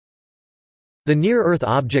The Near-Earth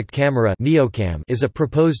Object Camera is a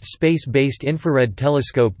proposed space-based infrared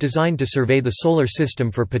telescope designed to survey the Solar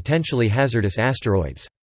System for potentially hazardous asteroids.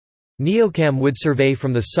 NEOCAM would survey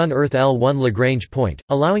from the Sun-Earth L1 Lagrange point,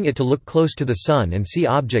 allowing it to look close to the Sun and see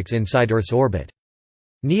objects inside Earth's orbit.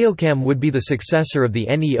 NEOCAM would be the successor of the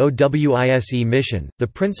NEOWISE mission. The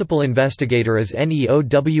principal investigator is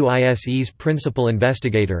NEOWISE's principal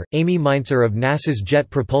investigator, Amy Meintzer of NASA's Jet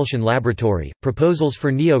Propulsion Laboratory. Proposals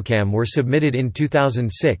for NEOCAM were submitted in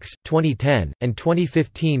 2006, 2010, and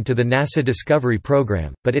 2015 to the NASA Discovery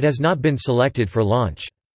Program, but it has not been selected for launch.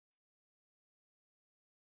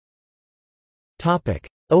 Topic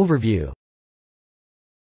Overview.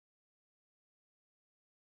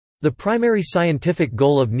 The primary scientific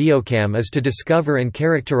goal of NEOCAM is to discover and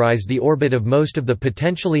characterize the orbit of most of the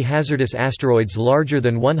potentially hazardous asteroids larger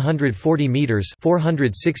than 140 meters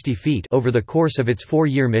 (460 feet) over the course of its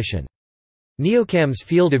 4-year mission. NEOCAM's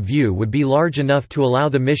field of view would be large enough to allow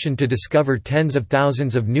the mission to discover tens of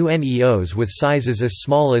thousands of new NEOs with sizes as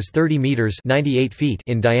small as 30 meters (98 feet)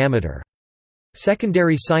 in diameter.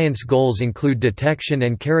 Secondary science goals include detection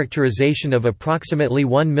and characterization of approximately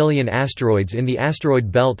 1 million asteroids in the asteroid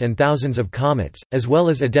belt and thousands of comets, as well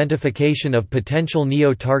as identification of potential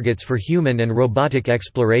NEO targets for human and robotic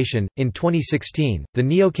exploration. In 2016, the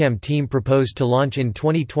NEOCAM team proposed to launch in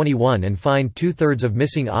 2021 and find 2/3 of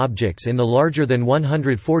missing objects in the larger than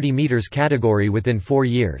 140 meters category within 4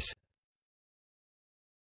 years.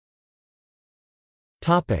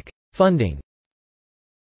 Topic: Funding.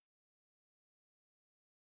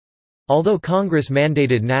 Although Congress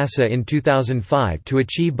mandated NASA in 2005 to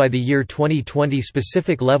achieve by the year 2020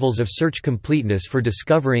 specific levels of search completeness for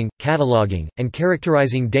discovering, cataloging, and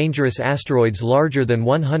characterizing dangerous asteroids larger than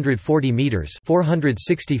 140 meters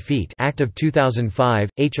 (460 feet) Act of 2005,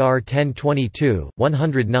 H.R. 1022,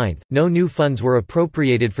 109th, no new funds were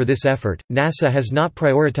appropriated for this effort. NASA has not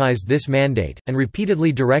prioritized this mandate, and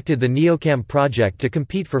repeatedly directed the NEOCAM project to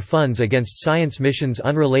compete for funds against science missions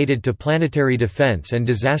unrelated to planetary defense and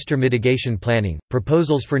disaster mitigation planning.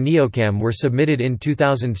 Proposals for NEOCAM were submitted in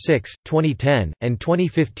 2006, 2010, and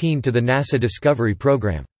 2015 to the NASA Discovery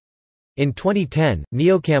Program. In 2010,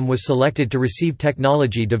 NEOCAM was selected to receive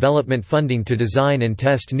technology development funding to design and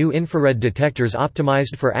test new infrared detectors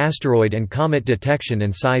optimized for asteroid and comet detection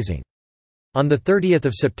and sizing. On 30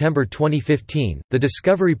 September 2015, the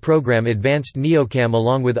Discovery Program advanced NEOCAM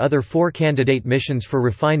along with other 4 candidate missions for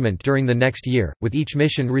refinement during the next year, with each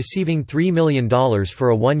mission receiving $3 million for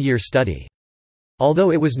a 1-year study.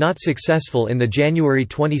 Although it was not successful in the January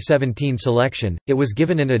 2017 selection, it was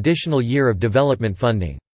given an additional year of development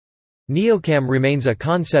funding. NEOCAM remains a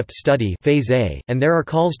concept study Phase A, and there are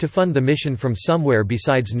calls to fund the mission from somewhere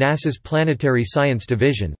besides NASA's Planetary Science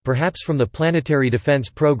Division, perhaps from the Planetary Defense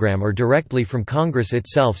Program or directly from Congress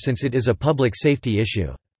itself since it is a public safety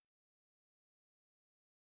issue.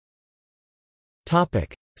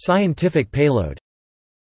 Scientific payload.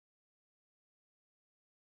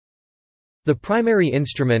 The primary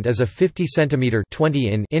instrument is a 50 cm (20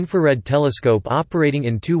 in) infrared telescope operating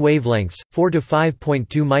in 2 wavelengths, 4 to 5.2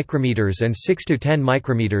 micrometers and 6 to 10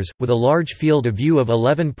 micrometers, with a large field of view of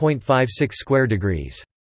 11.56 square degrees.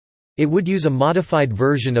 It would use a modified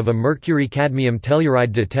version of a mercury-cadmium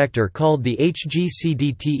telluride detector called the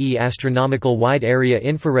HGCDTE Astronomical Wide Area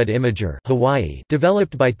Infrared Imager Hawaii,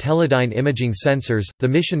 developed by Teledyne Imaging Sensors, the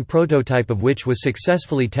mission prototype of which was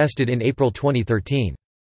successfully tested in April 2013.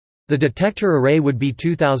 The detector array would be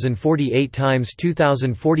 2048 x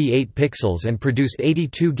 2048 pixels and produced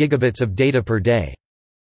 82 gigabits of data per day.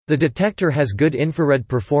 The detector has good infrared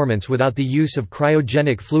performance without the use of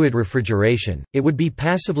cryogenic fluid refrigeration. It would be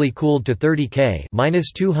passively cooled to 30 K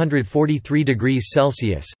 (-243 degrees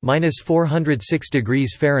Celsius, -406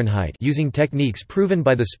 degrees Fahrenheit) using techniques proven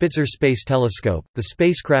by the Spitzer Space Telescope. The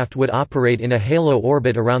spacecraft would operate in a halo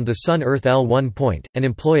orbit around the Sun-Earth L1 point and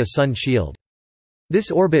employ a sun shield. This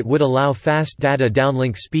orbit would allow fast data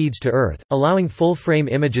downlink speeds to Earth, allowing full-frame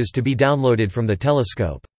images to be downloaded from the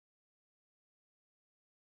telescope.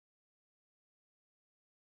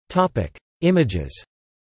 Images.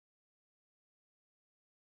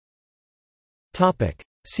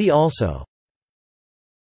 See also: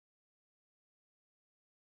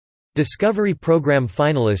 Discovery Program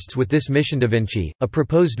finalists with this mission: Da Vinci, a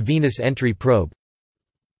proposed Venus entry probe;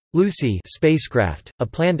 Lucy spacecraft, a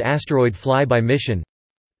planned asteroid fly-by mission;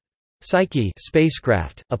 Psyche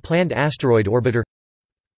spacecraft, a planned asteroid orbiter;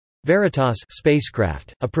 Veritas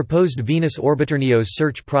spacecraft, a proposed Venus orbiter. NEOS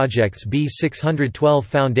Search Projects B612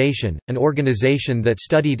 Foundation, an organization that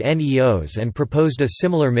studied NEOs and proposed a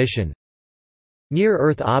similar mission;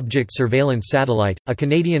 Near-Earth Object Surveillance Satellite, a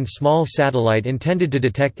Canadian small satellite intended to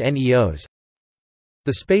detect NEOs;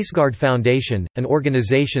 The SpaceGuard Foundation, an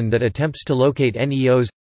organization that attempts to locate NEOs.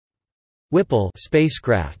 Whipple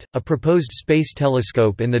spacecraft, a proposed space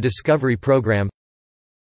telescope in the Discovery program.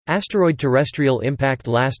 Asteroid Terrestrial Impact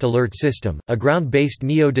Last Alert System, a ground-based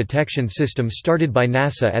NEO detection system started by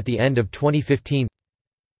NASA at the end of 2015.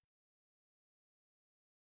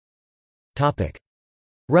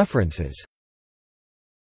 References.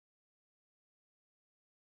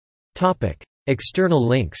 External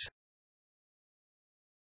links.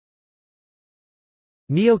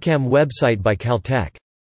 NeoCam website by Caltech.